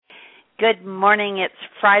Good morning. It's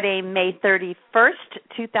Friday, May 31st,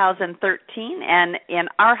 2013, and in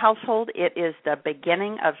our household it is the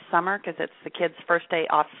beginning of summer because it's the kids' first day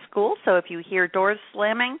off school. So if you hear doors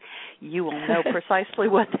slamming, you will know precisely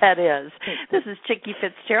what that is. This is Chickie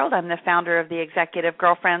Fitzgerald. I'm the founder of the Executive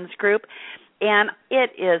Girlfriends Group, and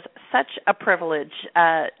it is such a privilege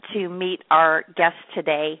to meet our guest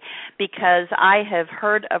today because I have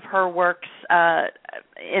heard of her works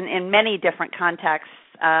in many different contexts.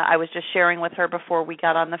 I was just sharing with her before we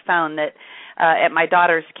got on the phone that at my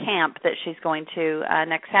daughter's camp that she's going to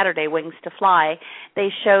next Saturday, Wings to Fly, they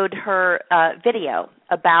showed her video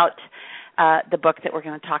about the book that we're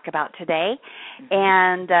going to talk about today.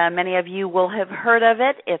 And many of you will have heard of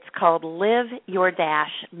it. It's called Live Your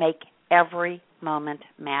Dash, Make Every Moment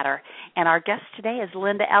Matter. And our guest today is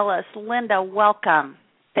Linda Ellis. Linda, welcome.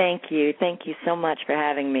 Thank you. Thank you so much for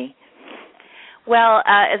having me. Well,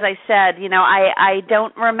 as I said, I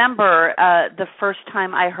don't remember the first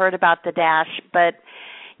time I heard about the Dash, but,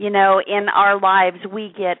 in our lives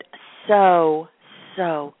we get so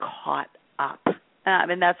caught up.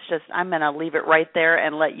 That's just, I'm going to leave it right there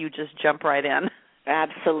and let you just jump right in.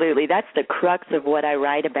 Absolutely. That's the crux of what I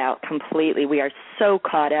write about completely. We are so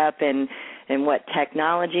caught up in what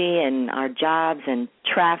technology and our jobs and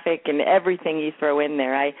traffic and everything you throw in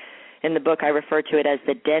there. In the book, I refer to it as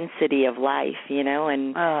the density of life,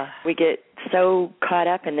 and we get so caught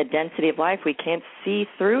up in the density of life, we can't see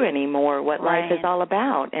through anymore what life is all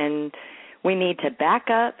about. And we need to back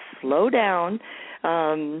up, slow down.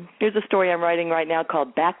 Here's a story I'm writing right now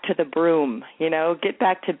called Back to the Broom, get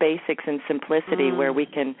back to basics and simplicity where we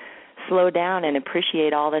can slow down and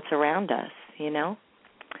appreciate all that's around us,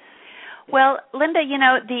 Well, Linda,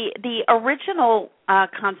 the original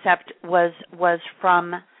concept was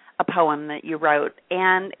from a poem that you wrote,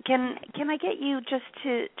 and can I get you just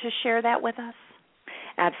to share that with us?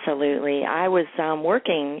 Absolutely. I was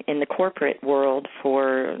working in the corporate world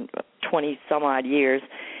for 20-some-odd years,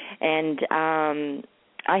 and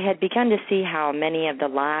I had begun to see how many of the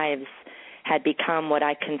lives had become what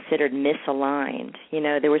I considered misaligned.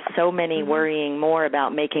 There were so many worrying more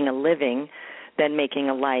about making a living than making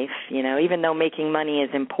a life. Even though making money is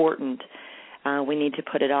important, we need to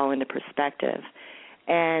put it all into perspective.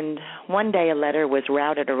 And one day a letter was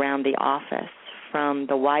routed around the office from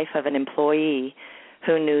the wife of an employee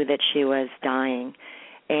who knew that she was dying.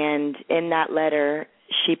 And in that letter,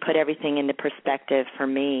 she put everything into perspective for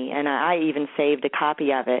me, and I even saved a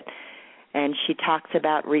copy of it. And she talks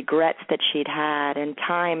about regrets that she'd had and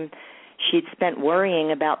time she'd spent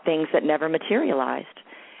worrying about things that never materialized.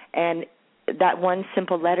 And that one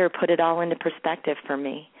simple letter put it all into perspective for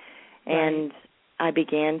me. Right. And I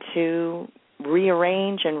began to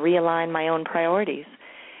rearrange and realign my own priorities,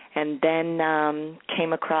 and then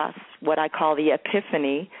came across what I call the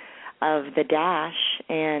epiphany of the Dash,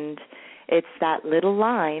 and it's that little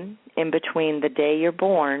line in between the day you're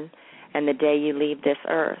born and the day you leave this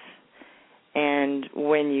earth. And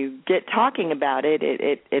when you get talking about it,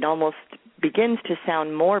 it almost begins to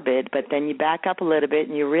sound morbid, but then you back up a little bit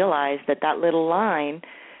and you realize that little line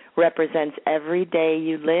represents every day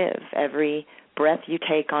you live, every breath you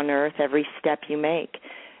take on earth, every step you make.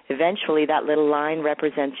 Eventually, that little line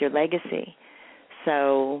represents your legacy.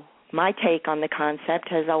 So my take on the concept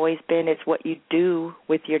has always been it's what you do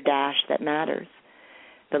with your dash that matters.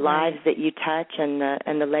 The lives that you touch and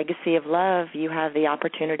the legacy of love you have the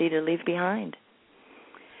opportunity to leave behind.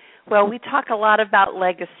 Well, we talk a lot about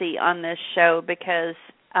legacy on this show because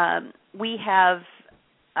we have,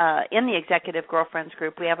 in the Executive Girlfriends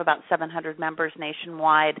Group, we have about 700 members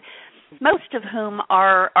nationwide, most of whom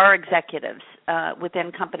are executives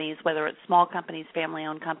within companies, whether it's small companies,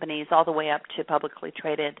 family-owned companies, all the way up to publicly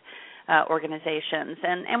traded organizations.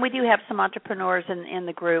 And we do have some entrepreneurs in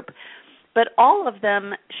the group, but all of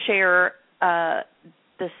them share the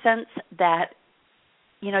sense that,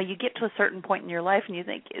 you get to a certain point in your life and you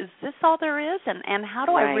think, is this all there is? And how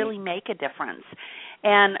do I really make a difference?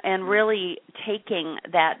 And really taking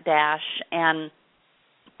that dash and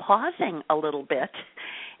pausing a little bit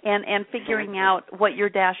and figuring out what your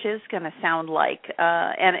dash is going to sound like.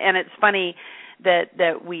 And it's funny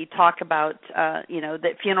that we talk about,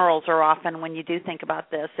 that funerals are often when you do think about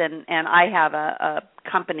this. And I have a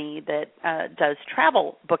company that does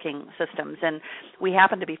travel booking systems, and we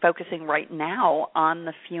happen to be focusing right now on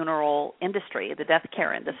the funeral industry, the death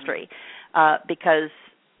care industry, because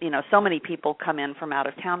so many people come in from out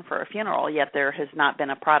of town for a funeral, yet there has not been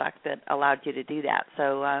a product that allowed you to do that.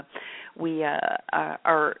 So we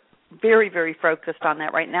are very, very focused on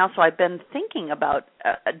that right now. So I've been thinking about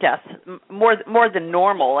death more than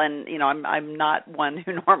normal, and I'm not one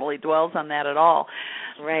who normally dwells on that at all.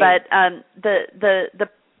 Right. But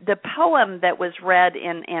the poem that was read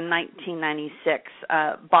in 1996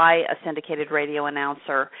 by a syndicated radio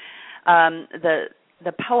announcer,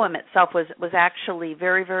 the poem itself was actually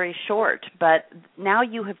very, very short, but now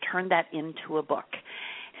you have turned that into a book.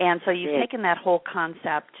 And so you've taken that whole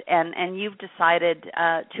concept and you've decided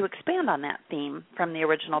to expand on that theme from the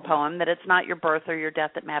original poem, that it's not your birth or your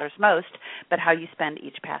death that matters most, but how you spend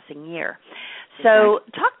each passing year. So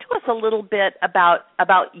talk to us a little bit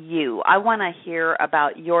about you. I want to hear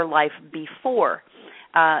about your life before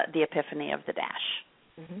the epiphany of the Dash.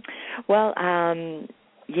 Mm-hmm. Well,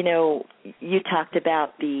 you talked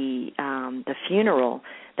about the funeral.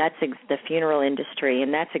 That's the funeral industry,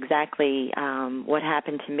 and that's exactly what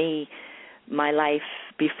happened to me. My life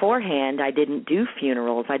beforehand, I didn't do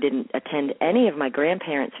funerals. I didn't attend any of my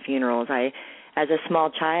grandparents' funerals. As a small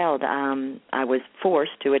child, I was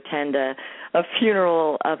forced to attend a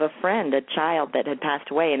funeral of a friend, a child that had passed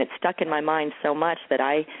away, and it stuck in my mind so much that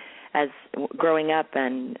as growing up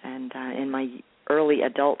and in my early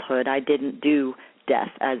adulthood, I didn't do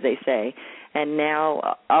death, as they say. And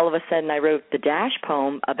now, all of a sudden, I wrote the Dash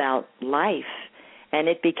poem about life, and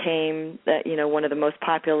it became, one of the most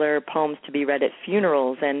popular poems to be read at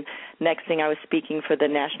funerals. And next thing, I was speaking for the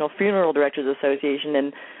National Funeral Directors Association,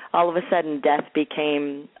 and all of a sudden, death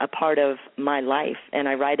became a part of my life. And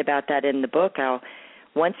I write about that in the book, how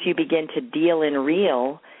once you begin to deal in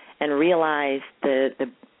real and realize the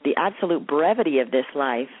absolute brevity of this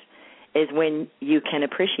life is when you can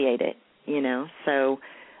appreciate it, So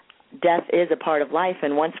death is a part of life,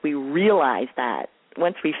 and once we realize that,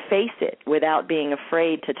 once we face it without being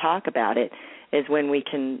afraid to talk about it, is when we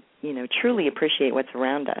can, truly appreciate what's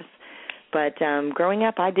around us. But growing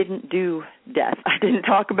up, I didn't do death. I didn't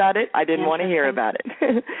talk about it. I didn't want to hear about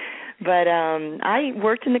it. But I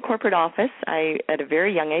worked in the corporate office. At a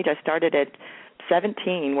very young age, I started at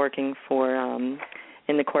 17 working for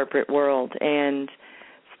in the corporate world, and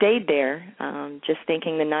stayed there, just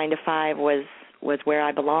thinking the 9 to 5 was where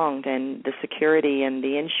I belonged, and the security and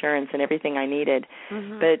the insurance and everything I needed.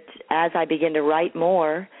 Mm-hmm. But as I began to write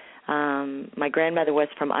more, my grandmother was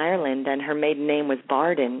from Ireland, and her maiden name was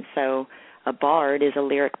Bardin, so a bard is a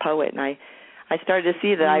lyric poet. And I started to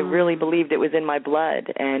see that I really believed it was in my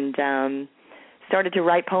blood, and started to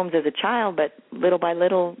write poems as a child, but little by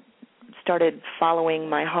little started following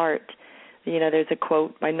my heart. There's a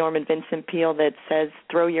quote by Norman Vincent Peale that says,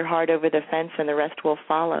 "Throw your heart over the fence and the rest will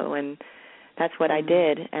follow." And that's what I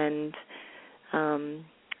did. And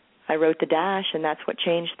I wrote the Dash, and that's what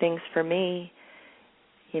changed things for me.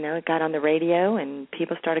 It got on the radio, and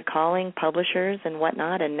people started calling, publishers and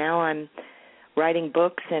whatnot, and now I'm writing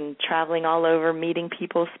books and traveling all over, meeting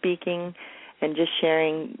people, speaking, and just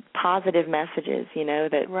sharing positive messages,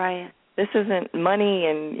 that this isn't money,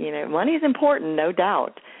 and, money is important, no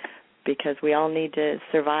doubt, because we all need to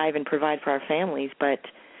survive and provide for our families. But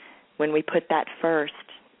when we put that first,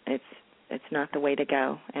 it's not the way to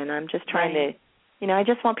go. And I'm just trying to, I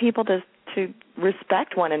just want people to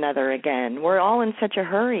respect one another again. We're all in such a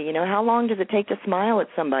hurry. How long does it take to smile at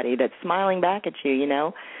somebody that's smiling back at you,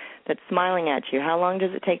 that's smiling at you? How long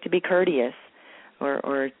does it take to be courteous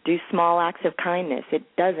or do small acts of kindness? It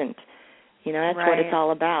doesn't. That's what it's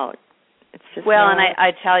all about. It's just and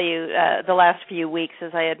I tell you, the last few weeks,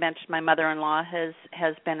 as I had mentioned, my mother-in-law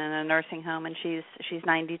has been in a nursing home, and she's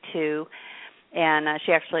 92, and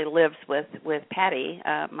she actually lives with Patty,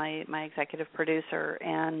 my executive producer,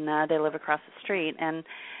 and they live across the street. And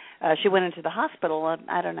she went into the hospital,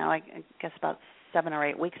 I don't know, I guess about 7 or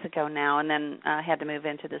 8 weeks ago now, and then had to move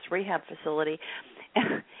into this rehab facility.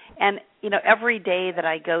 And every day that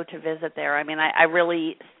I go to visit there, I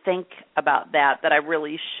really think about that I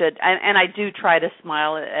really should, and I do try to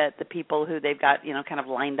smile at the people who they've got, kind of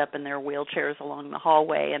lined up in their wheelchairs along the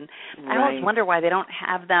hallway, and I always wonder why they don't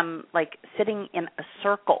have them, like, sitting in a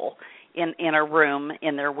circle in a room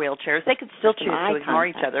in their wheelchairs. They could still choose to ignore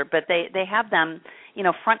each other, but they have them,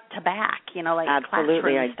 front to back, like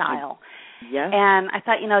classroom style. Yes. And I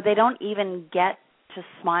thought, they don't even get to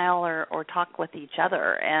smile or talk with each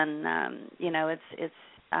other, and it's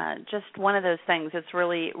just one of those things. It's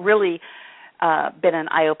really been an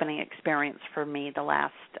eye-opening experience for me the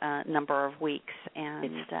last number of weeks.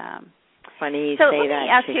 And funny you so say let that. me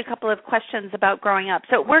ask you a couple of questions about growing up.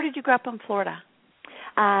 So where did you grow up in Florida?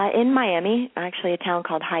 In Miami, actually a town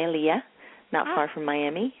called Hialeah, not far from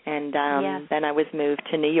Miami, and then I was moved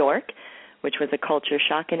to New York, which was a culture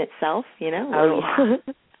shock in itself,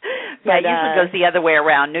 Yeah, it usually goes the other way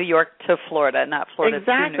around, New York to Florida, not Florida to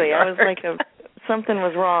New York. Exactly. I was like, something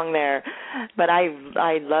was wrong there. But I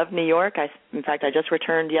love New York. In fact, I just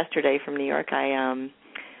returned yesterday from New York. I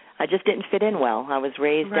just didn't fit in well. I was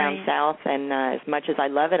raised down south, and as much as I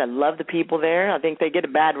love it, I love the people there. I think they get a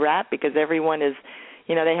bad rap because everyone is,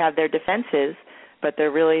 they have their defenses, but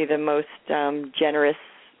they're really the most generous,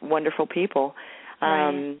 wonderful people.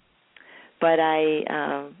 Right. But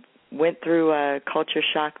I went through a culture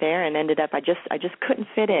shock there and ended up, I just couldn't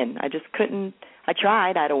fit in. I just couldn't. I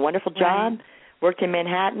tried. I had a wonderful job, worked in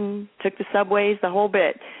Manhattan, took the subways, the whole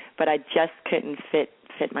bit, but I just couldn't fit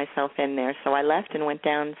myself in there. So I left and went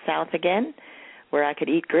down south again, where I could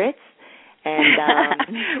eat grits. And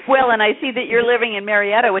well, and I see that you're living in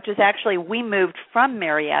Marietta, which is actually, we moved from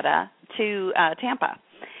Marietta to Tampa,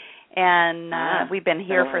 and we've been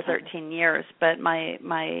here for 13 years. But my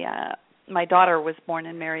daughter was born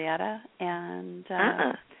in Marietta, and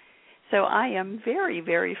so I am very,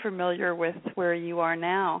 very familiar with where you are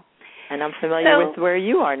now. And I'm familiar with where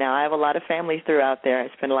you are now. I have a lot of family throughout there. I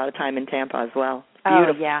spend a lot of time in Tampa as well.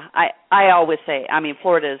 Beautiful. Oh, yeah. I always say,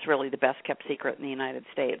 Florida is really the best-kept secret in the United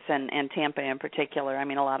States, and Tampa in particular.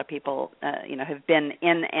 A lot of people, have been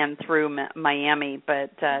in and through Miami,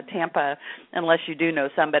 but Tampa, unless you do know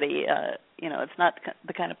somebody, it's not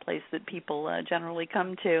the kind of place that people generally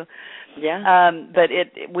come to. Yeah. But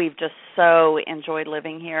we've just so enjoyed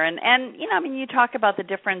living here. And you talk about the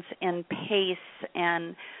difference in pace,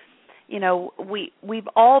 and, we've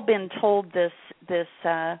all been told this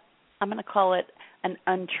I'm going to call it an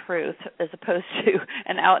untruth as opposed to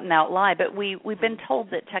an out-and-out lie, but we've been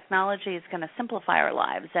told that technology is going to simplify our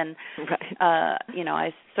lives, and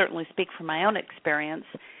I certainly speak from my own experience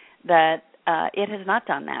that it has not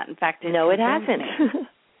done that. In fact, it hasn't.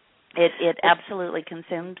 It absolutely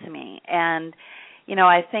consumes me, and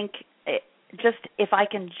I think if I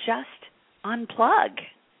can just unplug,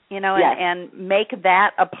 and make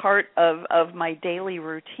that a part of my daily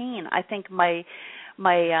routine, I think my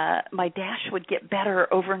dash would get better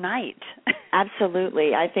overnight.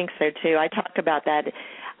 Absolutely. I think so, too. I talk about that.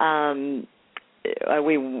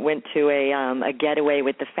 We went to a getaway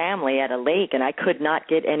with the family at a lake, and I could not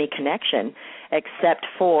get any connection except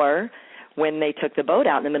for when they took the boat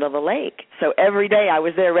out in the middle of the lake. So every day I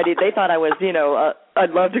was there ready. They thought I was,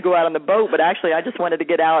 I'd love to go out on the boat, but actually I just wanted to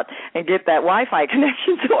get out and get that Wi-Fi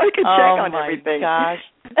connection so I could check on everything. Oh, my gosh.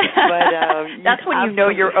 But that's when you know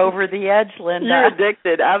you're over the edge, Linda. You're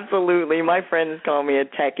addicted, absolutely. My friends call me a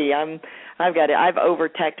techie. I've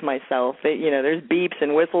over-teched myself. There's beeps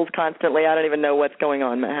and whistles constantly. I don't even know what's going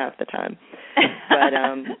on half the time. But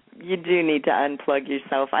you do need to unplug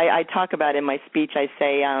yourself. I talk about in my speech, I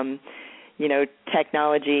say,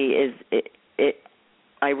 technology is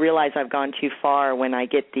I realize I've gone too far when I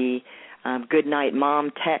get the good night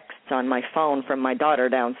mom texts on my phone from my daughter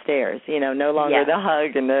downstairs. No longer the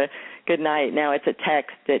hug and the good night. Now it's a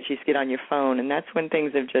text that you get on your phone, and that's when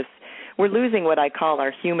things we're losing what I call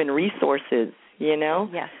our human resources,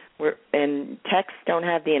 Yes. And texts don't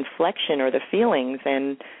have the inflection or the feelings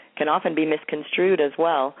and can often be misconstrued as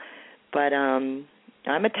well. But I'm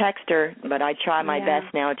a texter, but I try my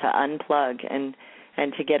best now to unplug and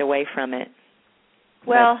to get away from it.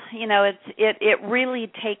 Well, it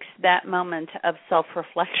really takes that moment of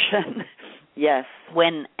self-reflection. Yes.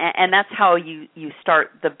 And that's how you start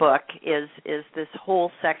the book is this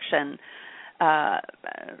whole section,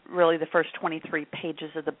 really the first 23 pages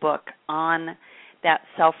of the book on that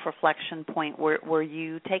self-reflection point where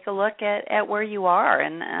you take a look at where you are,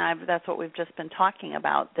 and that's what we've just been talking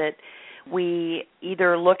about, that we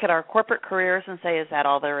either look at our corporate careers and say, is that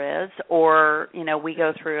all there is? Or, we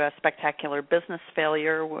go through a spectacular business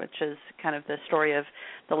failure, which is kind of the story of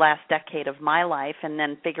the last decade of my life, and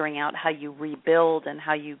then figuring out how you rebuild and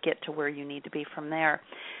how you get to where you need to be from there.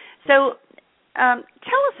 So tell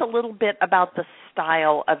us a little bit about the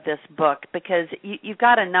style of this book, because you've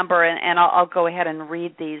got a number, and I'll go ahead and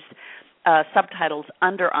read these subtitles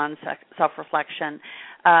under on self-reflection.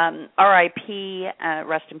 R.I.P.,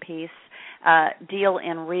 rest in peace. Deal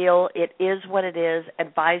and Real, It Is What It Is,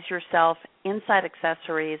 Advise Yourself, Inside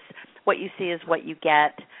Accessories, What You See Is What You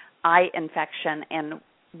Get, Eye Infection, and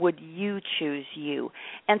Would You Choose You?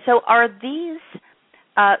 And so are these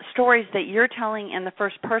stories that you're telling in the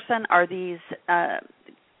first person, are these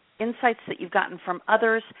insights that you've gotten from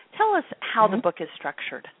others? Tell us how the book is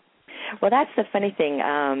structured. Well, that's the funny thing.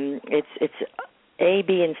 It's A,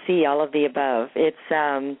 B, and C, all of the above.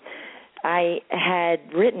 I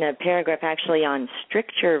had written a paragraph actually on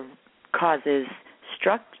structure causes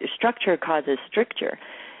stricture,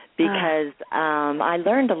 because I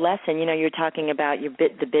learned a lesson. You know, you're talking about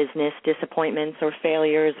the business disappointments or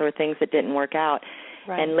failures or things that didn't work out.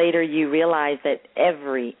 Right. And later you realize that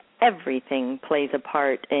everything plays a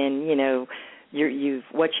part in, you know,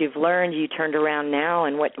 what you've learned, you turned around now,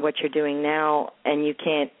 and what you're doing now, and you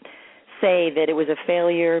can't say that it was a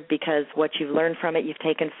failure because what you've learned from it you've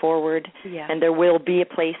taken forward, and there will be a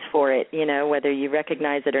place for it, you know, whether you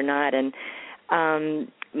recognize it or not. And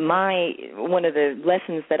one of the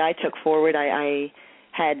lessons that I took forward, I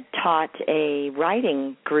had taught a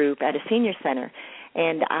writing group at a senior center,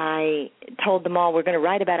 and I told them all, we're going to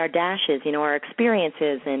write about our dashes, you know, our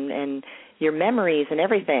experiences and your memories and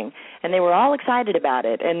everything. And they were all excited about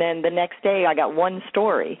it. And then the next day I got one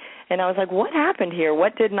story. And I was like, what happened here?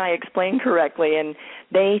 What didn't I explain correctly? And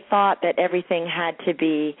they thought that everything had to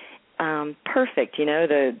be perfect, you know,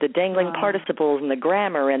 the dangling participles and the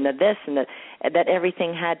grammar and the this and that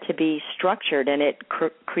everything had to be structured, and it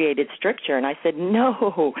created stricture. And I said,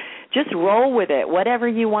 no, just roll with it. Whatever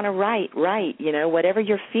you want to write, you know, whatever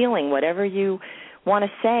you're feeling, whatever you want to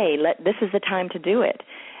say, this is the time to do it.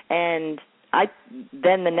 And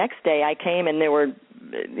then the next day I came, and there were,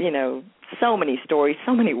 you know, so many stories,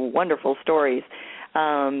 so many wonderful stories,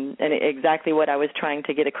 and exactly what I was trying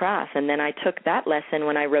to get across. And then I took that lesson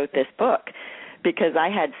when I wrote this book, because I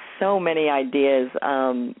had so many ideas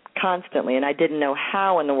constantly, and I didn't know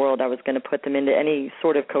how in the world I was going to put them into any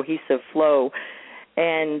sort of cohesive flow.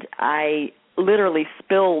 And I literally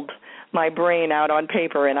spilled my brain out on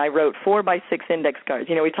paper, and I wrote 4x6 index cards.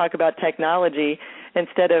 You know, we talk about technology.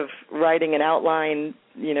 Instead of writing an outline,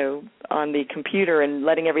 you know, on the computer and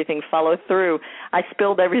letting everything follow through, I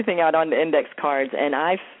spilled everything out on the index cards, and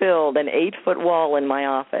I filled an 8-foot wall in my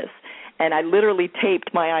office. And I literally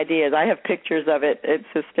taped my ideas. I have pictures of it. It's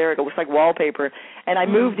hysterical. It looks like wallpaper. And I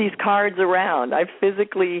moved these cards around. I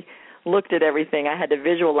physically looked at everything. I had to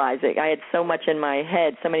visualize it. I had so much in my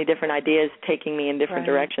head, so many different ideas taking me in different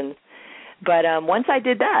directions. But once I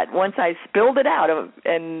did that, once I spilled it out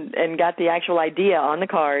and got the actual idea on the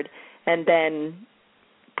card, and then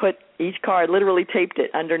put each card, literally taped it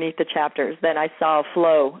underneath the chapters, then I saw a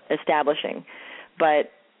flow establishing.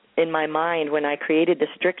 But in my mind, when I created the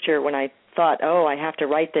stricture, when I thought, I have to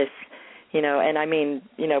write this, you know, and I mean,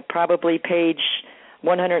 you know, probably page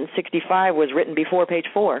 165 was written before page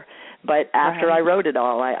 4. But after I wrote it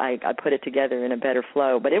all, I put it together in a better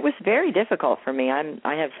flow. But it was very difficult for me.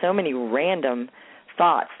 I have so many random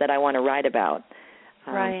thoughts that I want to write about.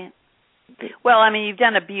 Right. Well, I mean, you've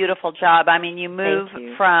done a beautiful job. I mean, you move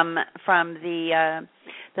from the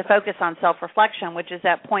focus on self-reflection, which is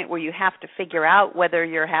that point where you have to figure out whether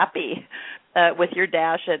you're happy with your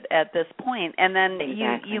dash at this point. And then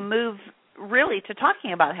you move really to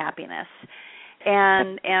talking about happiness.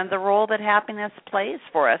 And the role that happiness plays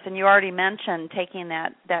for us. And you already mentioned taking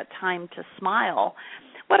that time to smile.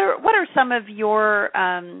 What are some of your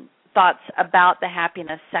thoughts about the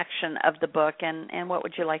happiness section of the book, and what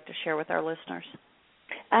would you like to share with our listeners?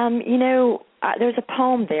 You know, there's a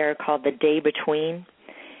poem there called The Day Between,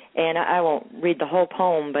 and I won't read the whole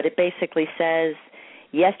poem, but it basically says,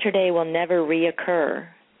 yesterday will never reoccur,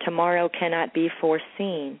 tomorrow cannot be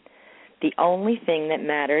foreseen. The only thing that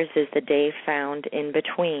matters is the day found in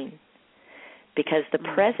between, because the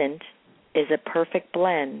present is a perfect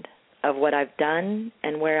blend of what I've done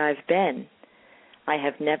and where I've been. I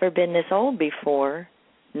have never been this old before,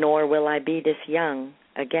 nor will I be this young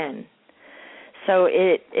again. So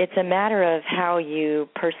it's a matter of how you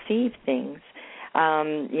perceive things.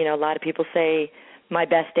 You know, a lot of people say, my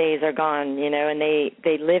best days are gone, you know, and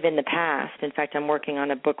they live in the past. In fact, I'm working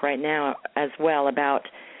on a book right now as well about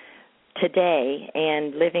today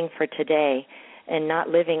and living for today and not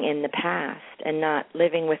living in the past and not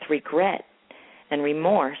living with regret and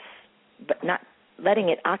remorse, but not letting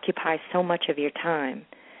it occupy so much of your time.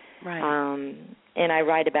 Right. And I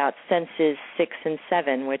write about senses 6 and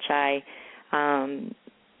 7, which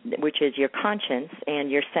is your conscience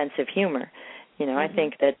and your sense of humor. You know, I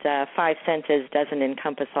think that 5 senses doesn't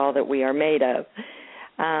encompass all that we are made of.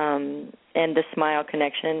 And the smile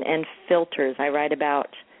connection and filters. I write about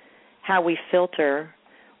how we filter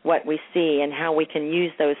what we see and how we can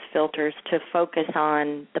use those filters to focus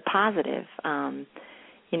on the positive.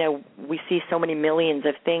 You know, we see so many millions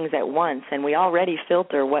of things at once, and we already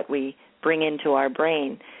filter what we bring into our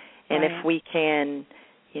brain. And if we can,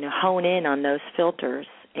 you know, hone in on those filters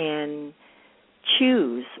and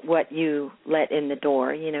choose what you let in the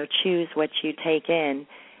door, you know, choose what you take in,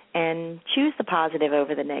 and choose the positive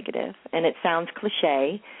over the negative. And it sounds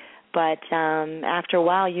cliche, but after a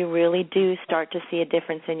while, you really do start to see a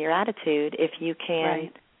difference in your attitude if you can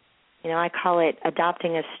I call it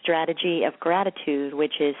adopting a strategy of gratitude,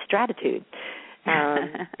 which is Stratitude.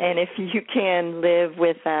 And if you can live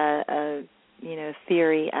with a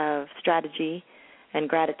theory of strategy and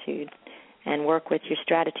gratitude and work with your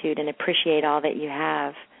Stratitude and appreciate all that you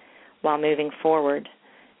have while moving forward,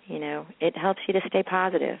 it helps you to stay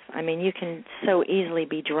positive. I mean, you can so easily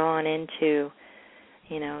be drawn into,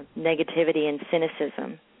 negativity and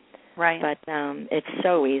cynicism. Right. But it's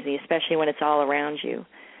so easy, especially when it's all around you.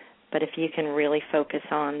 But if you can really focus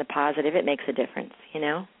on the positive, it makes a difference,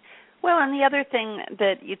 Well, and the other thing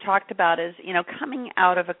that you talked about is, coming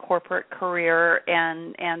out of a corporate career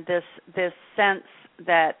and this sense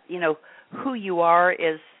that, who you are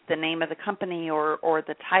is the name of the company or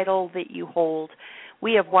the title that you hold.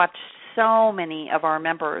 We have watched so many of our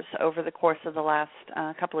members over the course of the last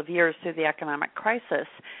couple of years through the economic crisis.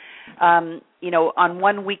 On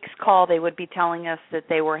 1 week's call, they would be telling us that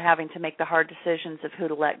they were having to make the hard decisions of who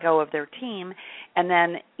to let go of their team. And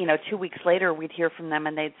then, 2 weeks later, we'd hear from them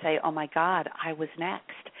and they'd say, oh, my God, I was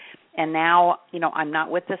next. And now, I'm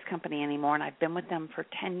not with this company anymore, and I've been with them for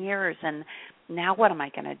 10 years, and now what am I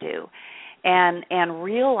going to do? And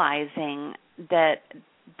realizing that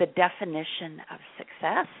the definition of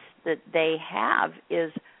success that they have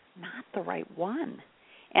is not the right one.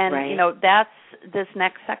 And, right. That's this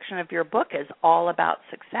next section of your book is all about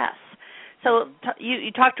success. So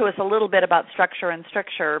you talked to us a little bit about structure and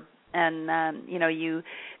stricture, and, you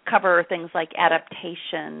cover things like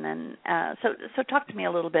adaptation. And so talk to me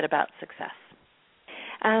a little bit about success.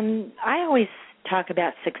 I always talk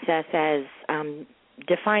about success as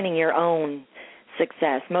defining your own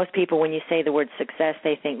success. Most people, when you say the word success,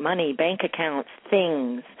 they think money, bank accounts,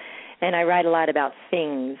 things. And I write a lot about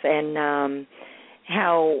things and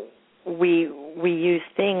how we use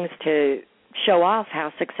things to show off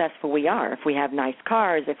how successful we are. If we have nice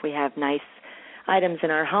cars, if we have nice items in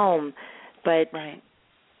our home, but right.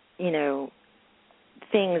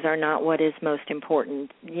 Things are not what is most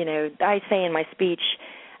important. I say in my speech,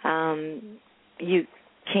 you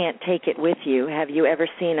can't take it with you. Have you ever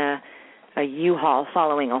seen a U-Haul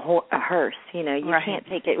following a hearse? You right. can't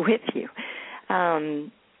take it with you.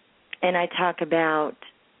 And I talk about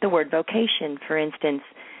the word vocation, for instance.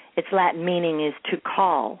 Its Latin meaning is to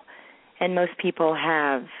call, and most people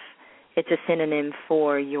it's a synonym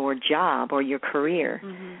for your job or your career,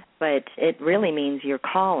 but it really means your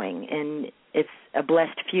calling, and it's a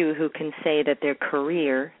blessed few who can say that their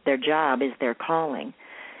career, their job, is their calling.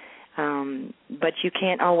 But you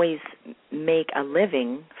can't always make a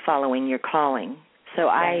living following your calling. So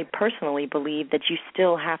I personally believe that you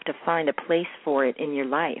still have to find a place for it in your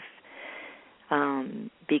life.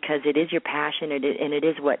 Because it is your passion, and it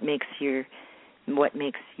is what makes you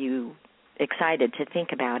excited to think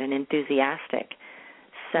about and enthusiastic.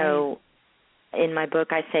 So in my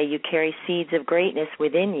book, I say you carry seeds of greatness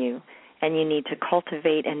within you, and you need to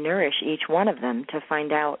cultivate and nourish each one of them to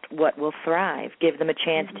find out what will thrive, give them a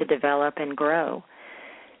chance to develop and grow.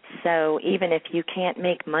 So even if you can't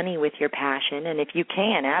make money with your passion, and if you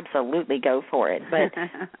can, absolutely go for it. But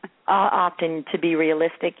often, to be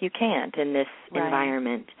realistic, you can't in this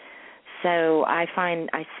environment. So I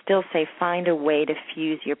still say find a way to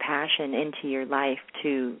fuse your passion into your life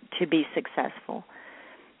to be successful,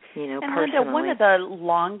 and personally. Linda, one of the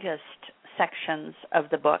longest sections of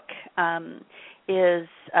the book is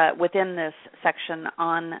within this section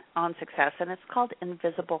on success, and it's called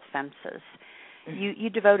Invisible Fences. You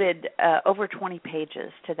devoted over 20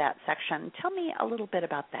 pages to that section. Tell me a little bit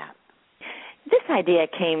about that. This idea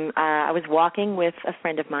came, I was walking with a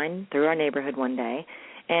friend of mine through our neighborhood one day,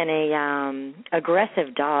 and a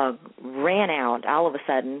aggressive dog ran out all of a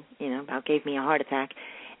sudden, about gave me a heart attack.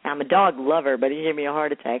 I'm a dog lover, but he gave me a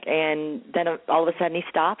heart attack. And then all of a sudden he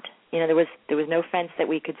stopped. There was no fence that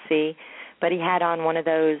we could see, but he had on one of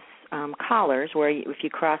those collars where if you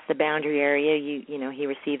cross the boundary area, he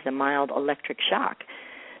receives a mild electric shock.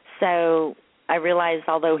 So I realized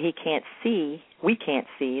although we can't see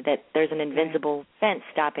that there's an invincible fence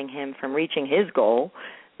stopping him from reaching his goal,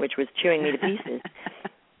 which was chewing me to pieces.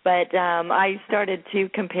 But I started to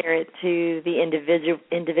compare it to the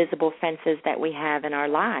indivisible fences that we have in our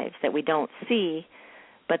lives that we don't see,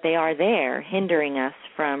 but they are there, hindering us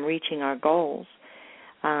from reaching our goals,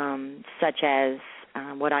 such as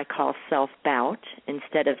what I call self-doubt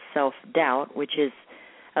instead of self-doubt, which is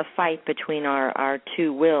a fight between our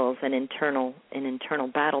two wills, an internal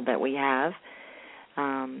battle that we have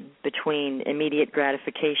between immediate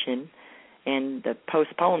gratification and the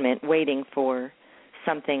postponement, waiting for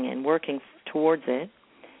something and working towards it.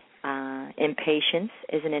 Impatience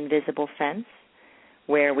is an invisible fence,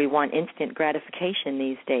 where we want instant gratification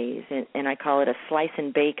these days, and I call it a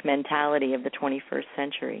slice-and-bake mentality of the 21st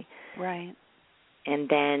century. Right. And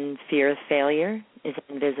then fear of failure is an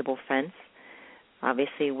invisible fence.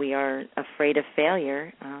 Obviously, we are afraid of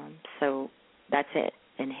failure, so that's a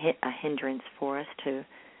hindrance for us to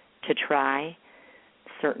try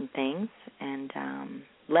certain things. And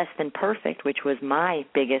less than perfect, which was my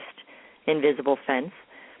biggest invisible fence.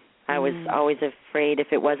 I was always afraid if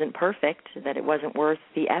it wasn't perfect, that it wasn't worth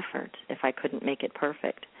the effort if I couldn't make it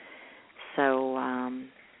perfect. So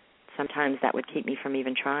sometimes that would keep me from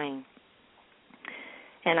even trying.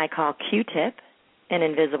 And I call Q-tip an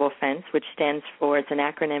invisible fence, which stands for, it's an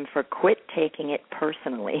acronym for quit taking it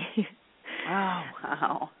personally. Oh,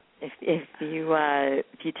 wow. If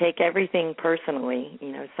you take everything personally,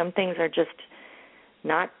 some things are just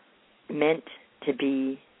not meant to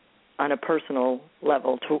be on a personal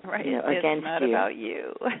level right. Against you. It's not about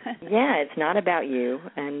you. Yeah, it's not about you,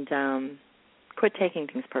 and quit taking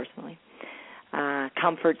things personally.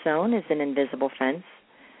 Comfort zone is an invisible fence.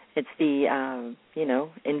 It's the,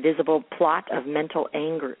 invisible plot of mental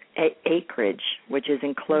acreage, which is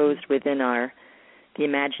enclosed within the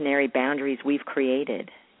imaginary boundaries we've created,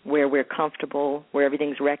 where we're comfortable, where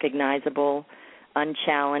everything's recognizable,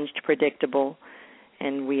 unchallenged, predictable,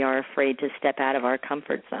 and we are afraid to step out of our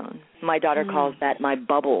comfort zone. My daughter calls that my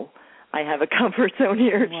bubble. I have a comfort zone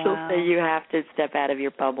here. Wow. She'll say you have to step out of your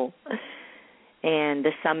bubble. And the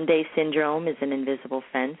someday syndrome is an invisible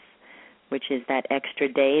fence, which is that extra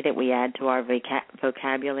day that we add to our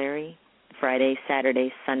vocabulary, Friday,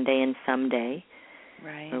 Saturday, Sunday, and someday,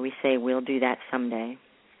 right? Where we say we'll do that someday.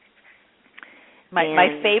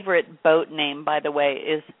 My favorite boat name, by the way,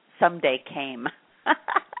 is Someday Came.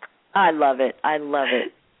 I love it. Well,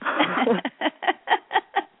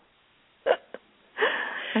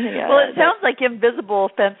 it sounds like Invisible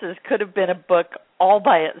Fences could have been a book all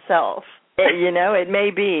by itself. It may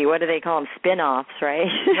be. What do they call them? Spin-offs, right?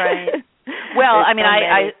 Right. Well, I mean,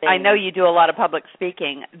 I know you do a lot of public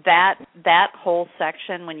speaking. That whole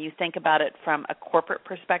section, when you think about it from a corporate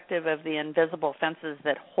perspective of the invisible fences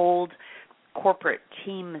that hold corporate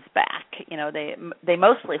teams back, they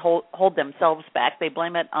mostly hold themselves back. They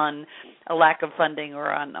blame it on a lack of funding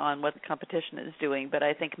or on what the competition is doing. But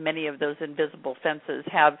I think many of those invisible fences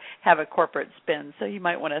have a corporate spin. So you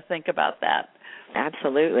might want to think about that.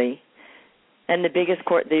 Absolutely. And the biggest,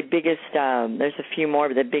 there's a few more,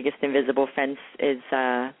 but the biggest invisible fence is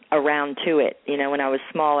around to it. When I was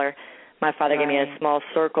smaller, my father gave me a small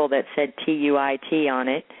circle that said TUIT on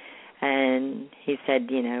it, and he said,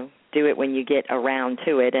 do it when you get around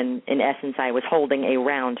to it. And in essence, I was holding a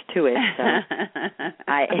round to it. So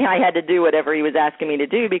I had to do whatever he was asking me to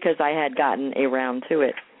do because I had gotten a round to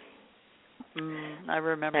it. I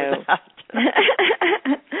remember that.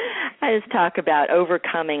 I just talk about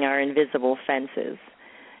overcoming our invisible fences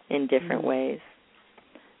in different ways.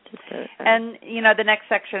 And, the next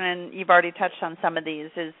section, and you've already touched on some of these,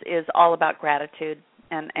 is all about gratitude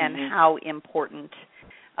and how important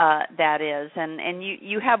that is. And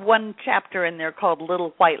you have one chapter in there called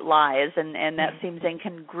Little White Lies, and that seems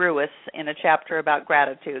incongruous in a chapter about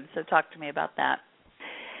gratitude. So talk to me about that.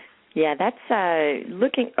 Yeah, that's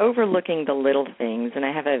overlooking the little things, and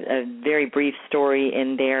I have a very brief story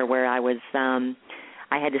in there where I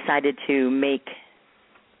had decided to make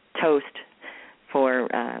toast for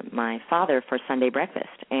my father for Sunday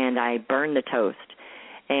breakfast, and I burned the toast,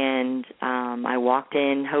 and I walked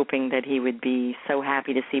in hoping that he would be so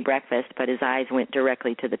happy to see breakfast, but his eyes went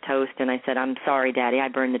directly to the toast, and I said, "I'm sorry, Daddy, I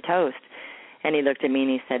burned the toast," and he looked at me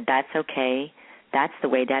and he said, "That's okay, that's the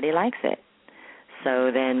way Daddy likes it."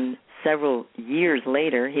 So then several years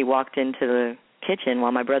later, he walked into the kitchen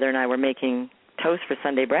while my brother and I were making toast for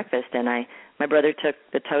Sunday breakfast, and my brother took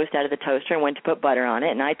the toast out of the toaster and went to put butter on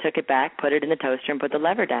it, and I took it back, put it in the toaster, and put the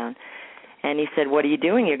lever down. And he said, "What are you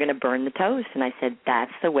doing? You're going to burn the toast." And I said,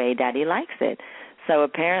 "That's the way Daddy likes it." So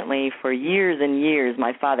apparently for years and years,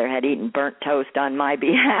 my father had eaten burnt toast on my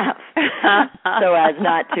behalf so as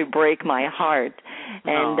not to break my heart.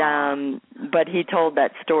 And but he told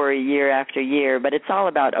that story year after year. But it's all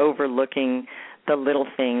about overlooking the little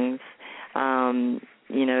things.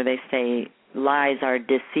 They say lies are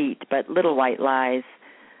deceit, but little white lies,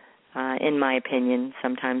 in my opinion,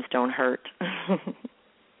 sometimes don't hurt.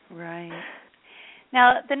 Right.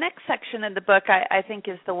 Now, the next section in the book, I think,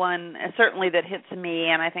 is the one certainly that hits me,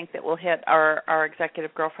 and I think that will hit our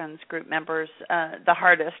Executive Girlfriends group members the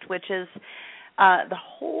hardest, which is the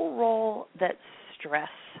whole role that stress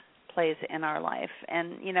plays in our life.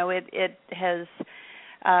 And, it has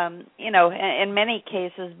in many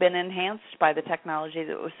cases been enhanced by the technology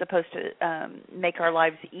that was supposed to make our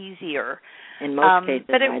lives easier. In most cases.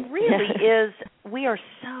 But it really is, we are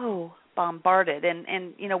so bombarded.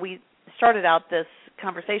 And we started out this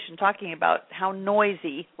conversation talking about how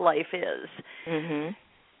noisy life is. Mm-hmm.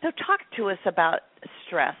 So talk to us about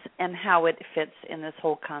stress and how it fits in this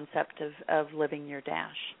whole concept of living your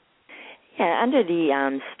dash. Yeah, under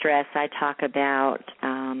the stress, I talk about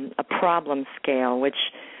a problem scale, which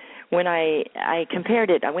when I compared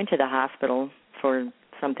it, I went to the hospital for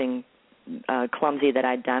something clumsy that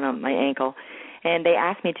I'd done on my ankle, and they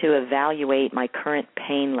asked me to evaluate my current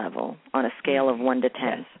pain level on a scale of 1 to 10.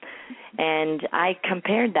 Yes. And I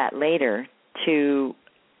compared that later to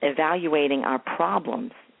evaluating our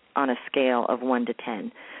problems on a scale of 1 to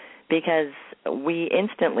 10, because we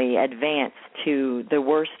instantly advance to the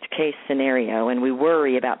worst case scenario and we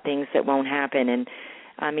worry about things that won't happen. And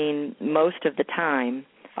I mean, most of the time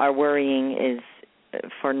our worrying is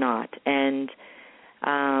for naught. And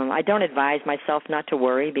I don't advise myself not to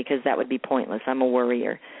worry because that would be pointless. I'm a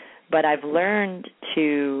worrier. But I've learned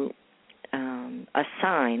to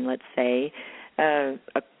assign, let's say, a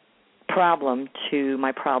problem to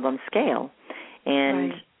my problem scale.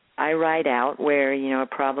 And right. I write out where, a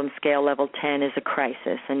problem scale level 10 is a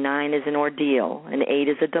crisis, a 9 is an ordeal, an 8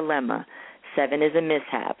 is a dilemma, 7 is a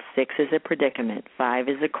mishap, 6 is a predicament, 5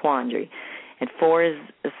 is a quandary, and 4 is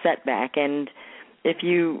a setback. And if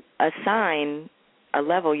you assign a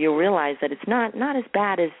level, you'll realize that it's not as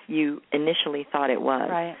bad as you initially thought it was.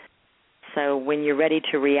 Right. So when you're ready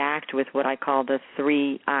to react with what I call the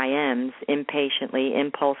 3 IMs, impatiently,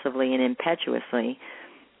 impulsively, and impetuously,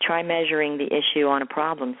 try measuring the issue on a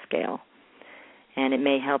problem scale, and it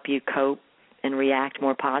may help you cope and react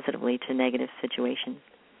more positively to negative situations.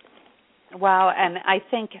 Wow, and I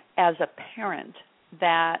think as a parent,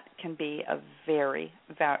 that can be a very,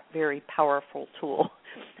 very powerful tool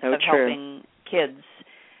of helping kids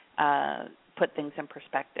put things in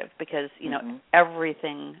perspective, because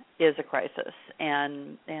everything is a crisis,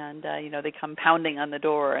 and they come pounding on the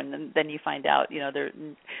door, and then you find out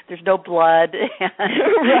there's no blood and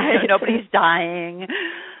right. nobody's dying.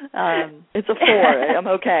 It's a 4. I'm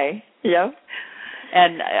okay. Yeah.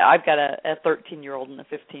 And I've got a 13-year-old and a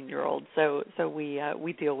 15-year-old, so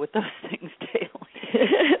we deal with those things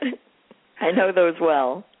daily. I know those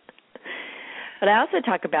well. But I also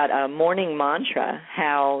talk about a morning mantra,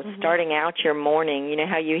 how starting out your morning,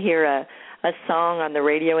 how you hear a song on the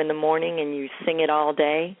radio in the morning and you sing it all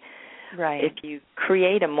day. Right. If you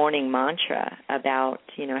create a morning mantra about,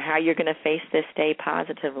 how you're going to face this day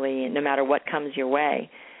positively no matter what comes your way,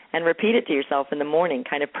 and repeat it to yourself in the morning,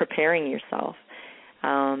 kind of preparing yourself,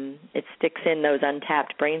 it sticks in those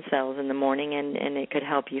untapped brain cells in the morning, and it could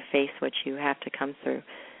help you face what you have to come through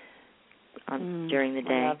during the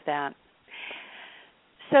day. I love that.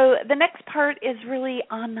 So the next part is really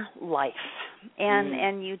on life,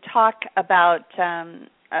 and you talk about,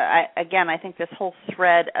 I think this whole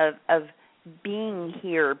thread of being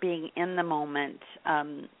here, being in the moment,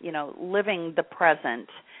 living the present,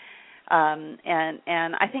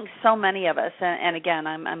 and I think so many of us, and again,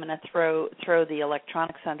 I'm going to throw the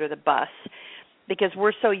electronics under the bus, because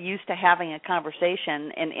we're so used to having a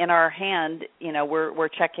conversation, and in our hand, we're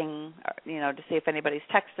checking, to see if anybody's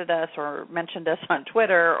texted us or mentioned us on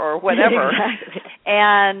Twitter or whatever. Exactly.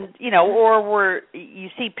 And, or you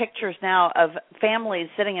see pictures now of families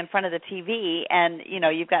sitting in front of the TV, and,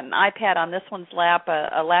 you've got an iPad on this one's lap,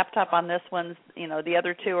 a laptop on this one's, the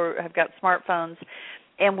other two have got smartphones,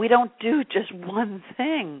 and we don't do just one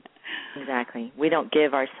thing. Exactly. We don't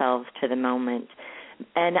give ourselves to the moment.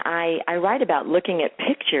 And I write about looking at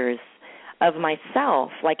pictures of myself,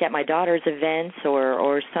 like at my daughter's events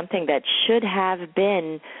or something that should have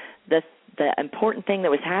been the important thing that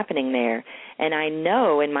was happening there. And I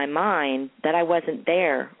know in my mind that I wasn't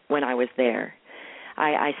there when I was there.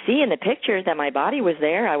 I see in the pictures that my body was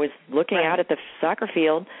there. I was looking out at the soccer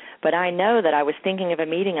field, but I know that I was thinking of a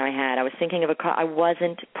meeting I had. I was thinking of I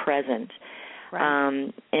wasn't present.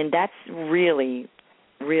 Right. And that's really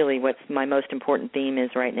what's my most important theme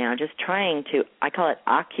is right now, just trying to, I call it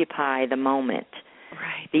occupy the moment,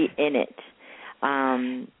 right. Be in it.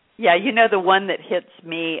 Yeah, the one that hits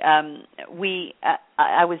me,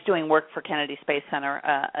 I was doing work for Kennedy Space Center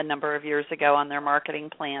a number of years ago on their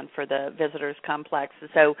marketing plan for the visitors complex.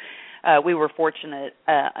 So we were fortunate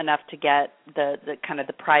enough to get the kind of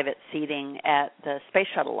the private seating at the space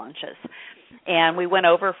shuttle launches. And we went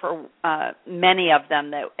over for many of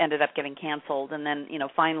them that ended up getting canceled, and then,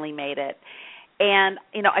 finally made it. And,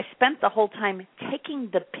 I spent the whole time taking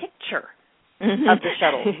the picture of the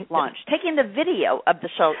shuttle launch, taking the video of the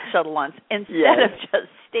shuttle launch instead of just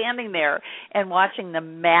standing there and watching the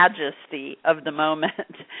majesty of the moment.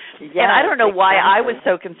 Yes, and I don't know why I was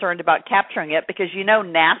so concerned about capturing it, because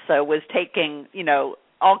NASA was taking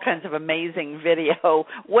all kinds of amazing video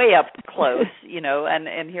way up close,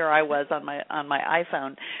 and here I was on my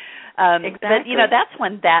iPhone. Exactly. But that's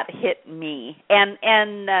when that hit me, and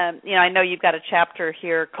I know you've got a chapter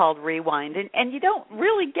here called Rewind, and you don't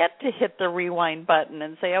really get to hit the rewind button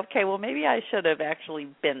and say, okay, well maybe I should have actually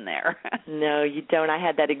been there. No, you don't. I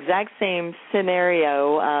had that exact same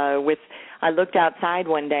scenario. I looked outside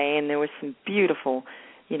one day and there was some beautiful,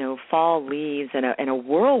 fall leaves, and a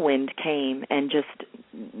whirlwind came and just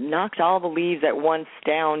knocked all the leaves at once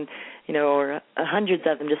down. Or hundreds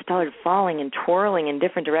of them just started falling and twirling in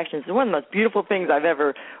different directions. It's one of the most beautiful things I've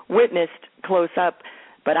ever witnessed close up,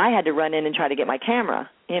 but I had to run in and try to get my camera,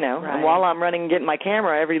 Right. And while I'm running and getting my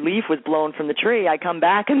camera, every leaf was blown from the tree. I come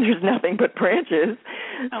back and there's nothing but branches.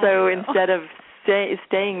 So instead of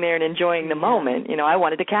staying there and enjoying the moment, I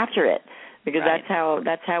wanted to capture it, because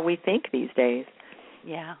that's how we think these days.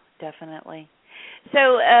 Yeah, definitely.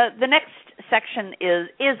 So the next section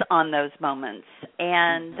is on those moments,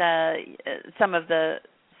 and some of the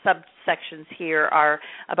subsections here are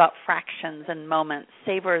about fractions and moments,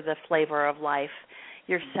 savor the flavor of life,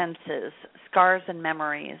 your senses, scars and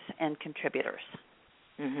memories, and contributors.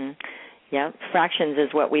 Mm-hmm. Yeah, fractions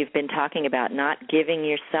is what we've been talking about, not giving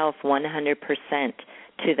yourself 100%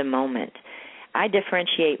 to the moment. I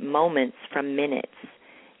differentiate moments from minutes.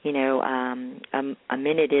 A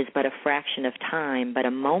minute is but a fraction of time, but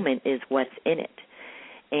a moment is what's in it.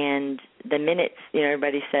 And the minutes,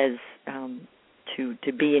 everybody says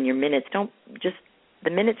to be in your minutes. Don't just the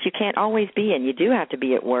minutes you can't always be in. You do have to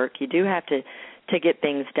be at work. You do have to get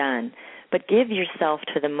things done. But give yourself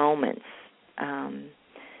to the moments.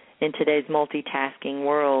 In today's multitasking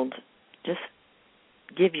world, just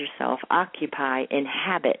give yourself, occupy,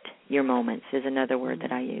 inhabit your moments is another word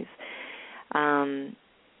that I use.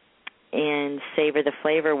 And savor the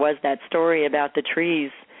flavor was that story about the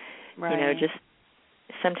trees. Right. Just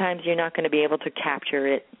sometimes you're not going to be able to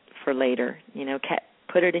capture it for later.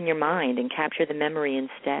 Put it in your mind and capture the memory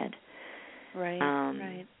instead. Right,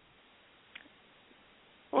 right.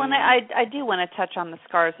 Well, and I do want to touch on the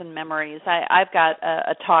scars and memories. I've got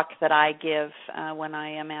a talk that I give when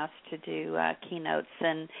I am asked to do keynotes,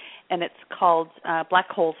 and it's called Black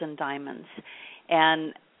Holes and Diamonds.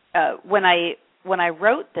 And when I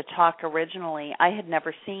wrote the talk originally, I had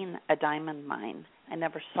never seen a diamond mine. I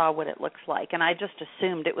never saw what it looks like, and I just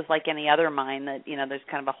assumed it was like any other mine that, there's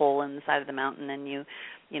kind of a hole in the side of the mountain and you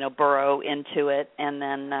burrow into it, and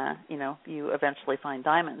then, you eventually find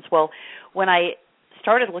diamonds. Well, when I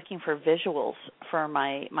started looking for visuals for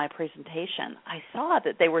my presentation, I saw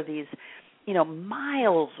that they were these,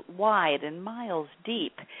 miles wide and miles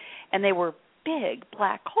deep, and they were big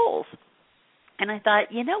black holes. And I thought,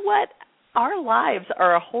 you know what? Our lives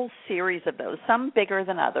are a whole series of those, some bigger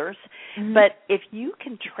than others. Mm-hmm. But if you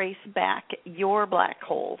can trace back your black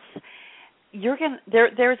holes,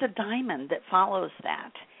 there's a diamond that follows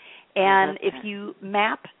that. And if you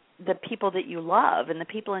map the people that you love and the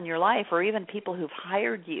people in your life, or even people who've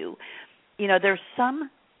hired you, there's some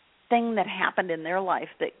thing that happened in their life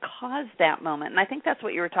that caused that moment. And I think that's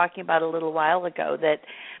what you were talking about a little while ago, that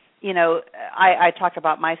I talk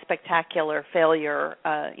about my spectacular failure,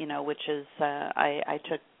 which is I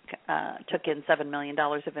took in $7 million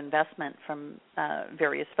of investment from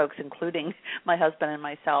various folks, including my husband and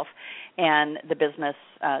myself, and the business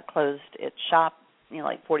closed its shop,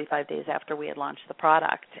 like 45 days after we had launched the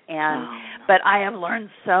product. And but I have learned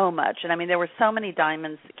so much, and I mean, there were so many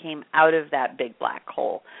diamonds that came out of that big black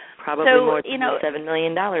hole. Probably more than $7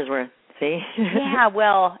 million worth. See? Yeah,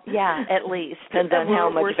 well, yeah, at least. Depends on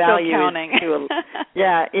how much value is to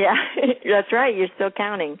yeah, that's right. You're still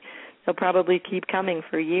counting. They'll probably keep coming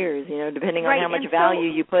for years, depending on how much value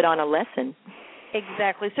you put on a lesson.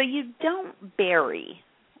 Exactly. So you don't bury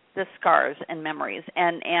the scars and memories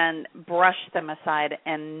and brush them aside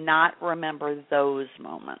and not remember those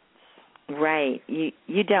moments. Right.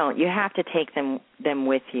 You don't. You have to take them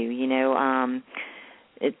with you,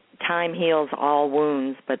 Time heals all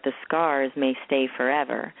wounds, but the scars may stay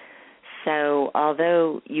forever. So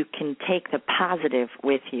although you can take the positive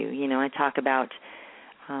with you, I talk about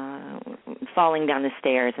falling down the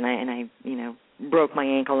stairs and I broke my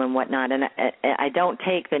ankle and whatnot, and I don't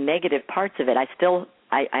take the negative parts of it.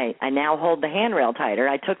 I now hold the handrail tighter.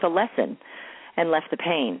 I took the lesson and left the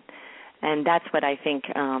pain. And that's what I think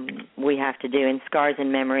we have to do. In Scars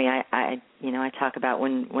and Memory, I talk about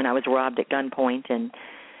when I was robbed at gunpoint, and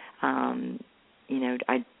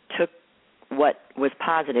I took what was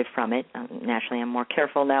positive from it. Naturally, I'm more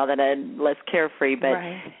careful now that I'm less carefree, but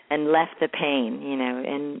and left the pain,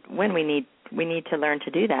 And when we need to learn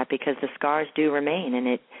to do that, because the scars do remain, and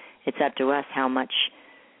it's up to us how much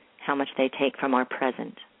they take from our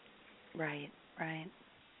present. Right.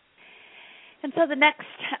 And so the next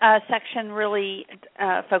section really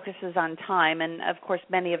focuses on time, and of course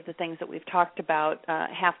many of the things that we've talked about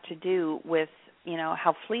have to do with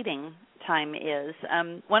how fleeting time is.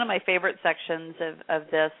 One of my favorite sections of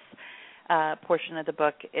this portion of the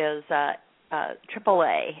book is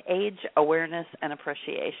AAA, Age, Awareness, and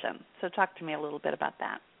Appreciation. So talk to me a little bit about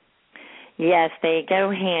that. Yes, they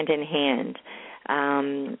go hand in hand.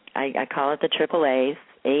 I call it the AAAs,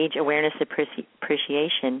 Age, Awareness,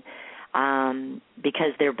 Appreciation,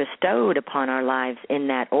 because they're bestowed upon our lives in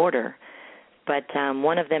that order. But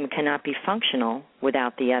one of them cannot be functional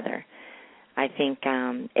without the other. I think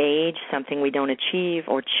age, something we don't achieve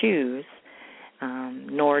or choose,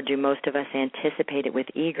 nor do most of us anticipate it with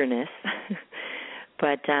eagerness.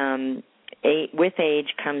 But with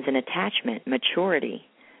age comes an attachment, maturity,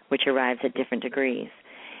 which arrives at different degrees.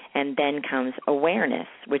 And then comes awareness,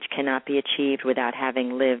 which cannot be achieved without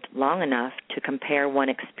having lived long enough to compare one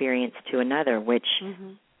experience to another, which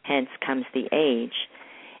hence comes the age.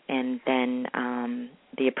 And then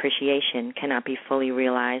the appreciation cannot be fully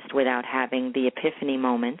realized without having the epiphany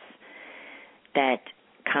moments that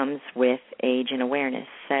comes with age and awareness.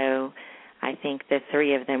 So I think the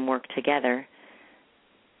three of them work together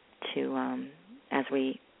to, as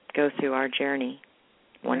we go through our journey.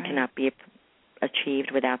 One cannot be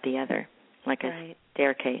achieved without the other, like a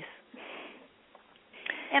staircase.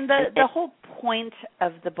 And the whole point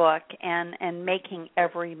of the book and making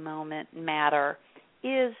every moment matter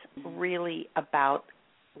is really about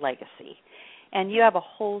legacy. And you have a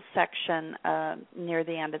whole section near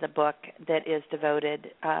the end of the book that is devoted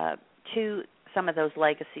to some of those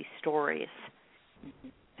legacy stories.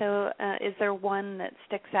 So is there one that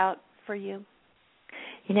sticks out for you?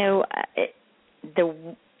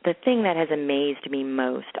 The thing that has amazed me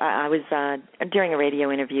most, I was during a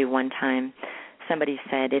radio interview one time, somebody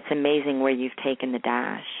said, "It's amazing where you've taken the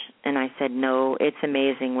dash." And I said, "No, it's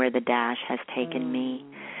amazing where the dash has taken me."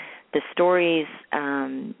 The stories,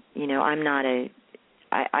 I'm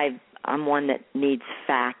one that needs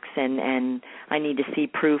facts and I need to see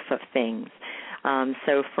proof of things.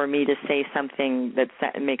 So for me to say something that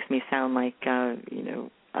makes me sound like,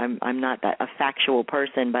 I'm not a factual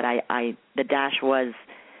person, but the dash was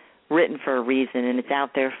written for a reason, and it's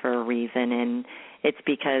out there for a reason, and it's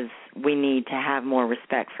because we need to have more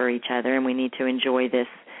respect for each other, and we need to enjoy this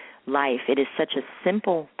life. It is such a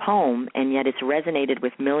simple poem, and yet it's resonated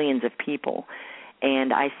with millions of people.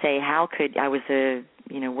 And I say, I was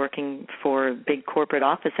working for a big corporate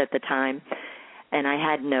office at the time, and I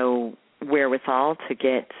had no wherewithal to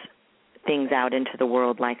get things out into the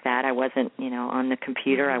world like that. I wasn't, on the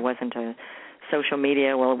computer. I wasn't a social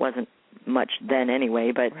media. Well, it wasn't much then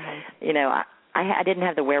anyway, but I didn't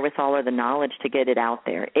have the wherewithal or the knowledge to get it out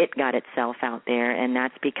there. It got itself out there, and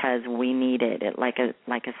that's because we needed it like a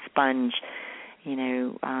sponge,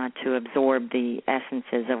 to absorb the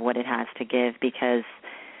essences of what it has to give, because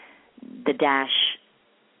the dash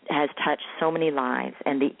has touched so many lives,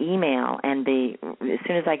 and the email and as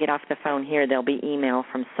soon as I get off the phone here, there'll be email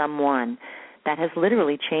from someone that has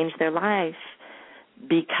literally changed their life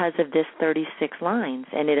because of this 36 lines,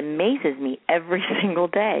 and it amazes me every single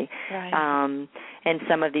day. And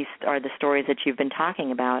some of these are the stories that you've been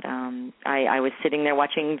talking about. I was sitting there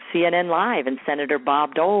watching CNN Live, and Senator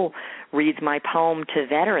Bob Dole reads my poem to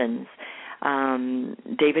veterans.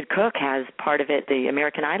 David Cook has part of it, the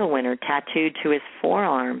American Idol winner, tattooed to his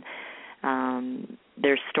forearm.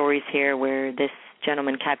 There's stories here where this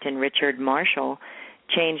gentleman, Captain Richard Marshall,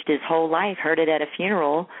 changed his whole life, heard it at a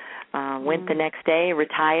funeral, went the next day,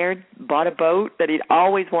 retired, bought a boat that he'd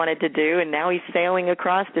always wanted to do, and now he's sailing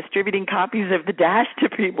across distributing copies of the Dash to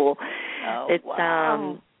people.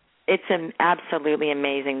 It's absolutely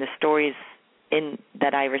amazing, the stories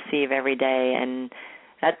that I receive every day, and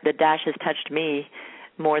the Dash has touched me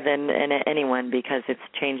more than anyone, because it's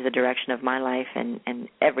changed the direction of my life and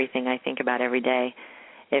everything I think about every day.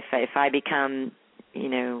 If I become,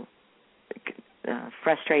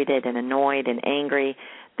 frustrated and annoyed and angry,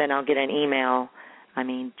 then I'll get an email. I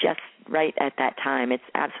mean, just right at that time, it's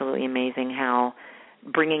absolutely amazing how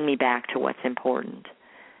bringing me back to what's important.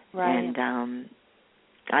 And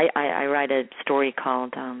I write a story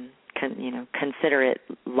called, Consider It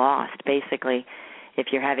Lost. Basically, if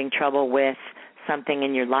you're having trouble with something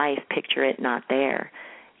in your life, picture it not there.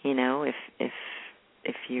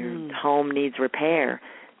 If your home needs repair,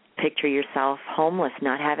 picture yourself homeless,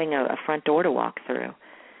 not having a front door to walk through.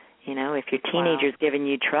 You know, if your teenager's giving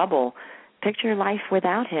you trouble, picture your life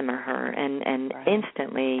without him or her, and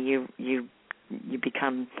instantly you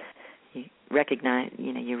become, you recognize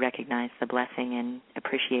the blessing and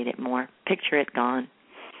appreciate it more. Picture it gone.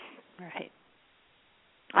 Right.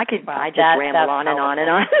 I just ramble on and on and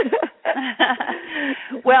on.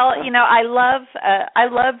 Well, I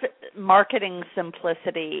love marketing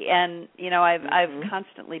simplicity, and I've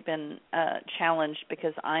constantly been challenged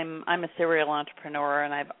because I'm a serial entrepreneur,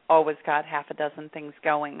 and I've always got half a dozen things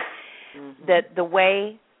going. That the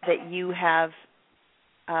way that you have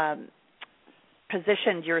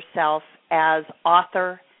positioned yourself as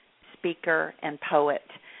author, speaker, and poet,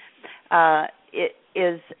 it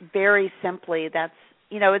is very simply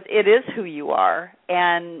it is who you are,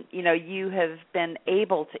 and you have been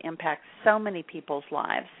able to impact so many people's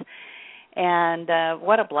lives, and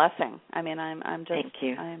what a blessing. I mean, I'm just thank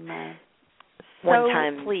you. I'm so One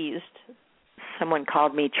time, pleased. Someone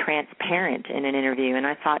called me transparent in an interview, and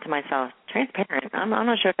I thought to myself, transparent? I'm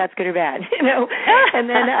not sure if that's good or bad, And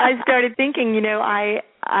then I started thinking, I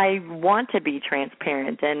want to be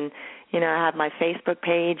transparent, and I have my Facebook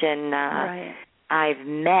page, and I've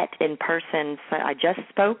met in person. So I just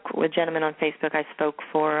spoke with a gentleman on Facebook. I spoke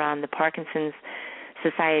for the Parkinson's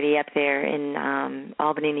Society up there in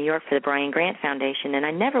Albany, New York, for the Brian Grant Foundation, and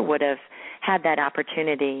I never would have had that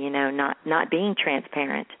opportunity, not being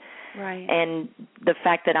transparent. Right. And the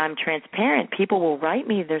fact that I'm transparent, people will write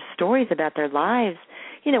me their stories about their lives.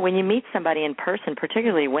 When you meet somebody in person,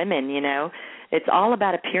 particularly women, it's all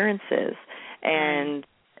about appearances, and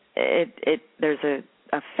there's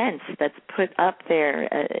a fence that's put up there,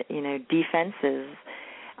 defenses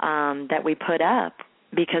that we put up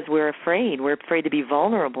because we're afraid. We're afraid to be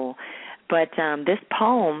vulnerable. But this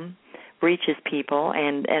poem reaches people,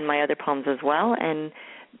 and my other poems as well, and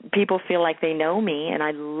people feel like they know me, and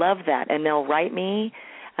I love that. And they'll write me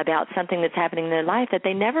about something that's happening in their life that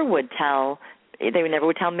they never would tell. They never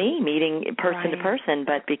would tell me, meeting person to person.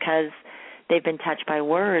 But because they've been touched by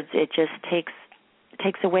words, it just takes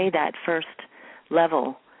away that first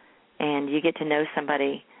level, and you get to know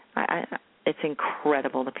somebody. It's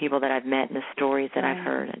incredible, the people that I've met and the stories that I've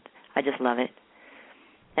heard. I just love it.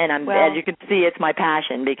 And as you can see, it's my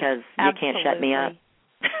passion because you can't shut me up.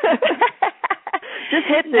 Just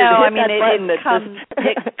hit it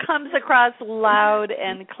comes across loud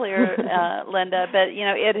and clear, Linda, but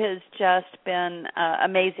it has just been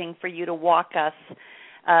amazing for you to walk us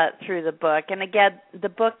through the book. And again, the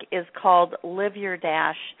book is called Live Your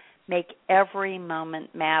Dash, Make Every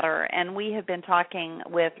Moment Matter. And we have been talking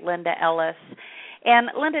with Linda Ellis. And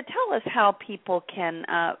Linda, tell us how people can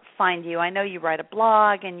find you. I know you write a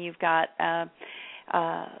blog, and you've got a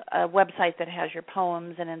website that has your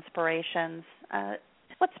poems and inspirations.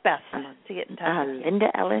 What's best to get in touch with you?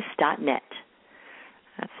 LindaEllis.net.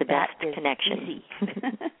 That's the best connection. Easy.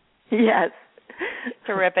 Yes.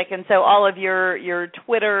 Terrific. And so all of your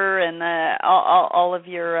Twitter and all of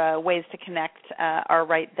your ways to connect are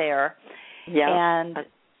right there. Yeah. And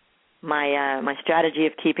my strategy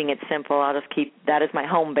of keeping it simple, I'll just keep that as my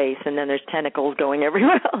home base, and then there's tentacles going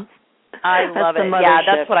everywhere else. I love it. Yeah,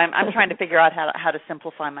 that's what I'm trying to figure out how to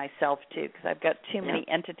simplify myself too, because I've got too many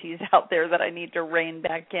entities out there that I need to rein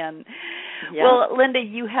back in. Yeah. Well, Linda,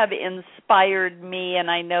 you have inspired me,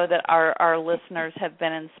 and I know that our listeners have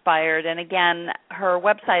been inspired. And again, her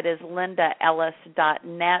website is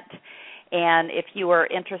lindaellis.net. And if you are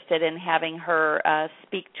interested in having her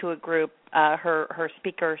speak to a group, her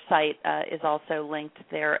speaker site is also linked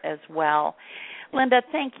there as well. Linda,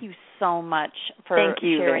 thank you so much for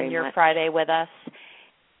sharing your Friday with us.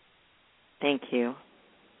 Thank you.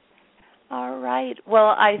 All right. Well,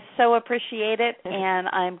 I so appreciate it, and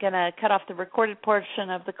I'm going to cut off the recorded portion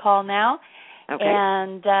of the call now. Okay.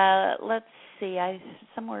 And let's see.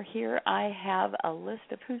 Somewhere here I have a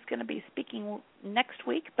list of who's going to be speaking next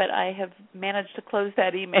week, but I have managed to close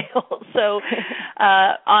that email. So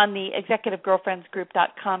on the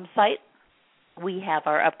executivegirlfriendsgroup.com site, we have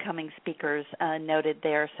our upcoming speakers noted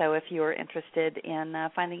there. So if you are interested in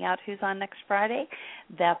finding out who's on next Friday,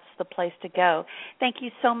 that's the place to go. Thank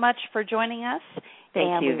you so much for joining us.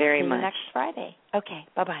 Thank you very much. See you next Friday. Okay,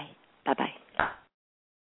 bye-bye. Bye-bye.